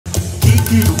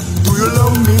Kiki, do you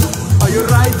love me? Are you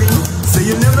riding? Say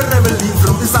you never ever leave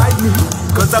from beside me.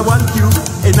 Cause I want you,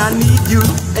 and I need you,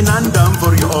 and I'm down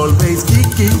for you always.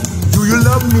 Kiki, do you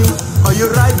love me? Are you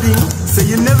riding? Say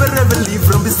you never ever leave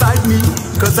from beside me.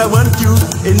 Cause I want you,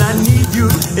 and I need you,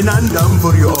 and I'm down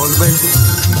for you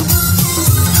always.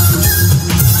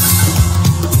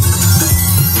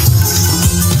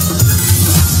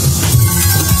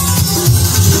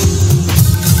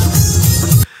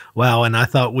 Wow, and I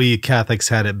thought we Catholics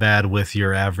had it bad with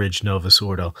your average Novus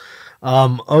Ordo.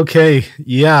 Okay,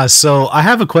 yeah, so I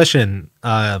have a question,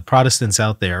 Protestants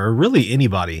out there, or really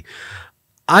anybody.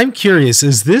 I'm curious,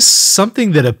 is this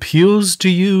something that appeals to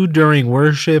you during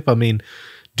worship? I mean,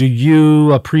 do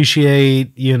you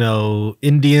appreciate, you know,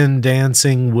 Indian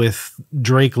dancing with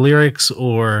Drake lyrics,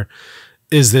 or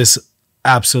is this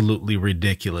absolutely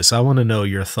ridiculous? I want to know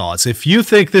your thoughts. If you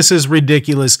think this is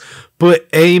ridiculous, put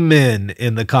amen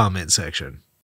in the comment section.